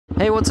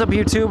Hey, what's up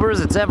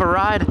YouTubers? It's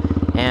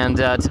eveRide, and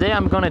today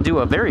I'm going to do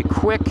a very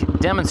quick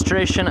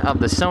demonstration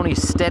of the Sony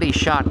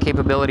Steadyshot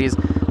capabilities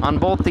on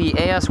both the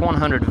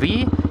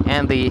as100v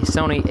and the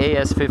Sony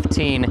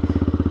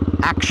as15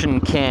 Action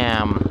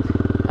Cam.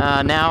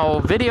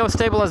 Now, video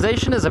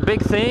stabilization is a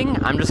big thing.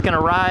 I'm just going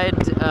to ride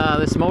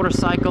this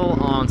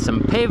motorcycle on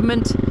some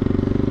pavement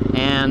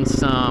and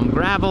some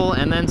gravel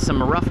and then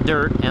some rough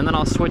dirt, and then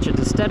I'll switch it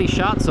to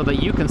Steadyshot so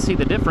that you can see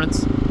the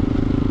difference.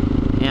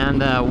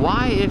 And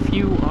why, if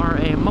you are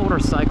a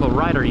motorcycle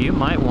rider, you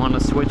might want to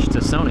switch to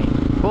Sony.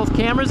 Both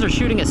cameras are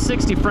shooting at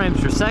 60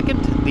 frames per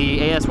second. The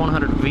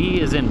as100v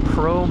is in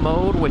Pro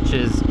mode, which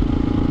is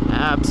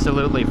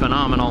absolutely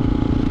phenomenal.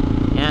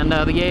 And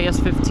the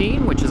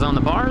as15, which is on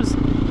the bars,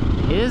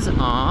 is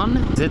on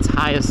its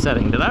highest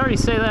setting. Did I already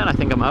say that? I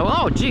think I'm...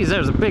 Oh, geez,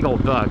 there's a big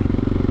old bug.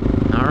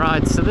 All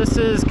right, so this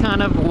is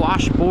kind of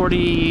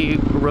washboardy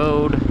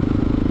road.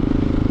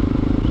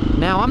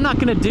 Now, I'm not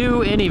going to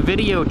do any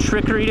video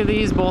trickery to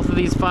these. Both of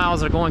these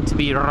files are going to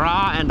be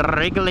raw and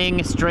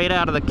wriggling straight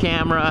out of the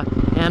camera.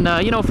 And,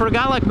 you know, for a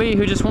guy like me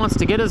who just wants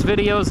to get his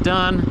videos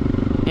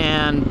done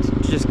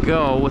and just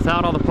go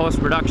without all the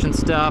post-production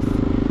stuff,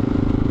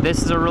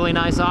 this is a really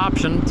nice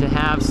option to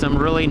have some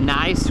really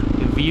nice,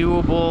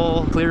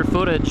 viewable, clear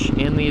footage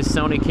in these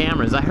Sony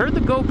cameras. I heard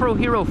the GoPro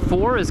Hero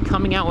 4 is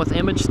coming out with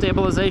image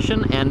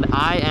stabilization, and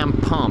I am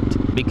pumped.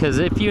 Because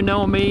if you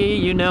know me,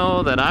 you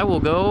know that I will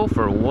go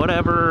for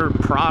whatever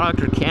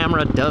product or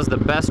camera does the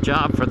best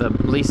job for the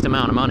least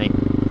amount of money.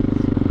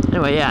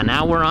 Anyway, yeah,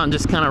 now we're on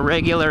just kind of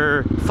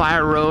regular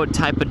fire road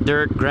type of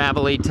dirt,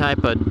 gravelly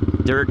type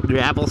of dirt,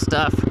 gravel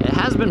stuff. It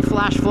has been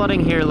flash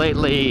flooding here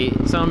lately,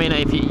 so I mean,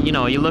 if you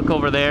know, you look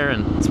over there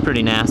and it's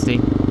pretty nasty.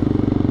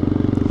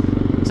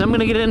 So I'm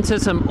gonna get into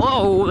some,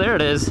 oh, there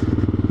it is.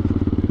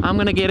 I'm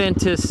gonna get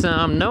into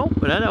some, nope,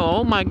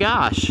 oh my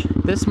gosh,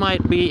 this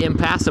might be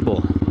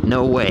impassable.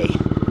 No way.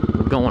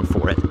 We're going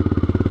for it.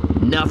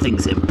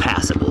 Nothing's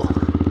impassable.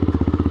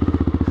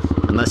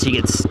 Unless you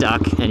get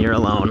stuck and you're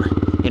alone.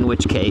 In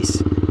which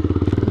case,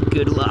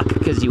 good luck,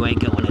 because you ain't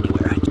going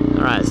anywhere.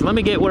 Alright, so let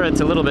me get where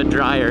it's a little bit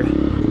drier.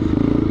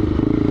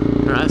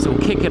 Alright, so we'll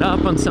kick it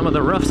up on some of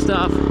the rough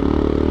stuff.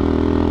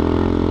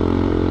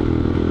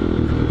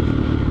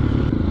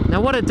 Now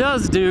what it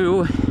does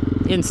do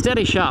in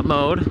Steadyshot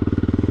mode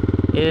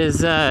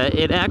is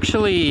it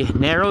actually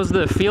narrows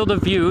the field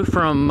of view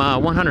from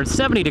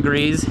 170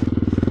 degrees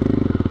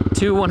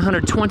to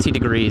 120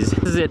 degrees.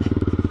 It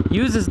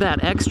uses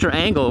that extra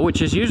angle,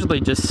 which is usually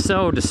just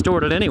so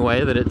distorted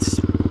anyway that it's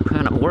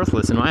kind of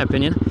worthless in my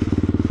opinion.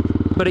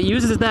 But it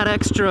uses that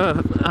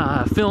extra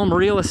film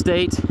real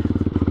estate,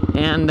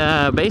 and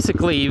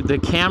basically the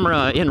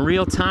camera in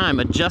real time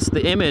adjusts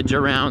the image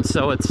around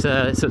so it's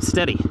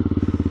steady.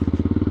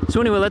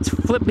 So anyway, let's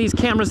flip these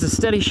cameras to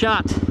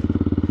Steadyshot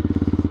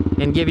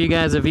and give you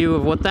guys a view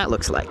of what that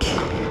looks like.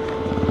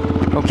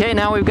 Okay,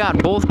 now we've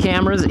got both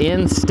cameras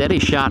in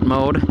Steadyshot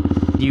mode.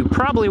 You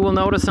probably will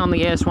notice on the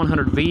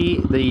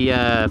as100v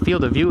the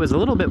field of view is a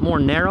little bit more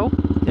narrow.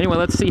 Anyway,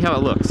 let's see how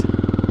it looks.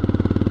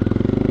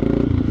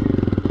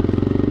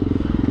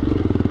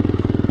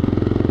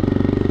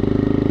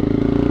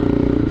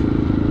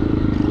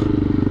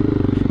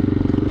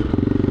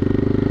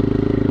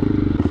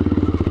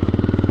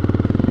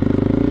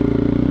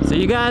 So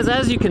you guys,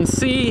 as you can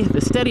see, the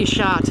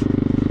Steadyshot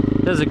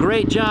does a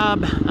great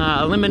job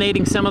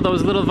eliminating some of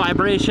those little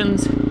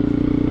vibrations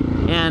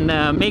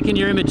and making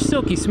your image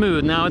silky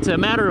smooth. Now, it's a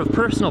matter of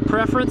personal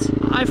preference.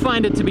 I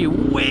find it to be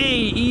way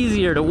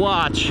easier to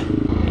watch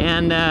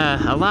and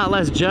a lot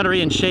less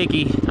juttery and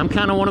shaky. I'm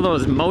kind of one of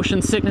those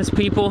motion sickness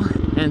people,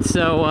 and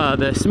so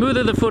the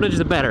smoother the footage,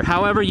 the better.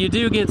 However, you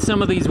do get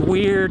some of these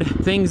weird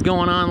things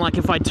going on, like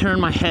if I turn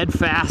my head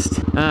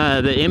fast,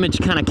 the image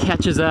kind of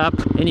catches up,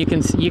 and you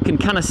can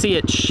kind of see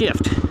it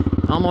shift,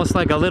 almost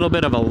like a little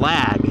bit of a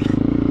lag.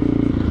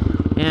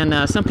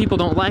 And some people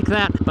don't like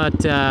that,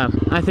 but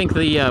I think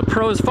the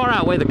pros far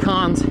outweigh the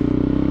cons,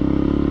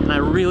 and I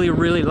really,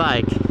 really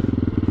like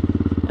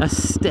a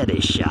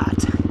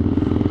Steadyshot.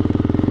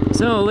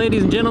 So,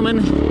 ladies and gentlemen,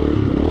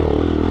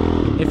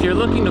 if you're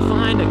looking to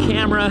find a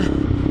camera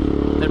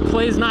that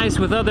plays nice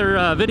with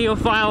other video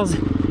files,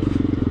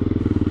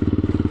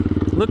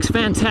 looks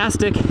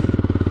fantastic,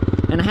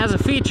 and has a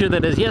feature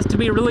that is yet to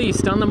be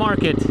released on the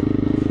market,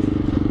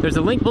 there's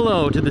a link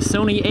below to the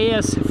Sony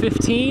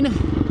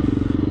as15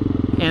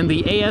 and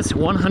the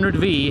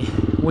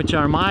as100v, which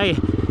are my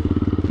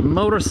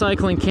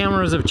motorcycling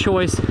cameras of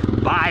choice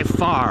by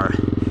far.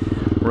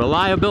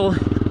 Reliable,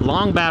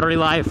 long battery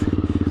life,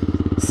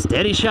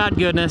 steady shot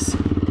goodness,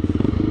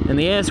 and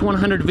the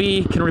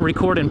as100v can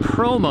record in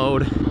Pro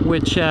mode,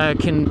 which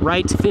can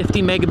write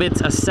 50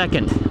 megabits a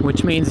second,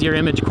 which means your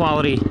image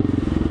quality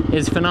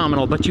is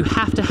phenomenal, but you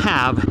have to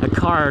have a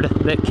card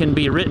that can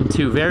be written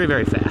to very,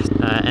 very fast.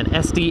 An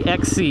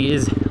SDXC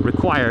is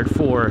required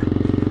for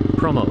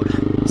Pro mode.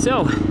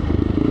 So,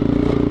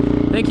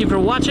 thank you for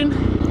watching.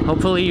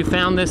 Hopefully you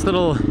found this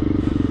little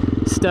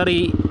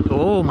study.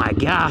 Oh my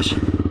gosh,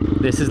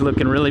 this is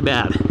looking really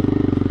bad.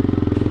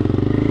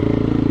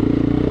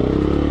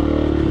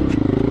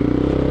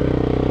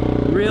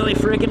 really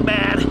freaking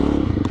bad.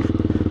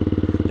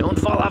 Don't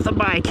fall off the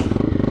bike.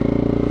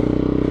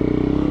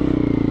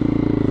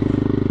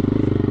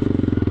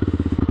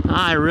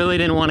 I really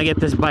didn't want to get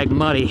this bike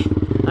muddy.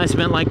 I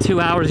spent like 2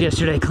 hours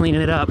yesterday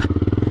cleaning it up.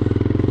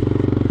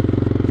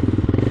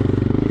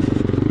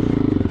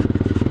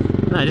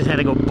 I just had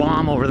to go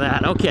bomb over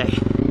that. Okay.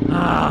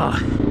 Oh,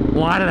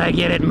 why did I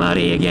get it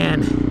muddy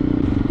again?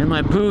 And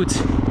my boots.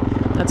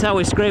 That's how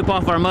we scrape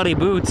off our muddy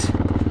boots.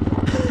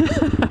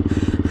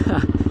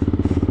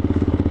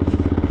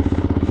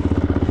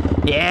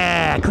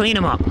 Yeah, clean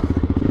them up.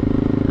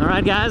 All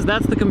right, guys,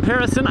 that's the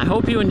comparison. I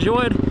hope you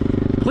enjoyed.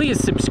 Please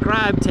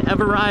subscribe to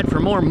eveRide for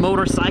more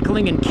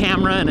motorcycling and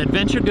camera and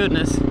adventure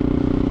goodness.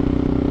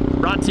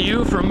 Brought to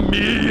you from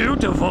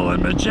beautiful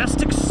and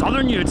majestic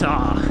southern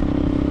Utah.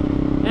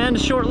 And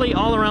shortly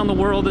all around the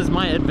world as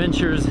my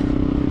adventures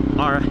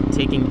are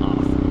taking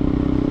off.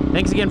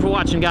 Thanks again for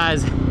watching,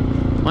 guys.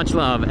 Much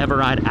love.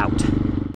 eveRide out.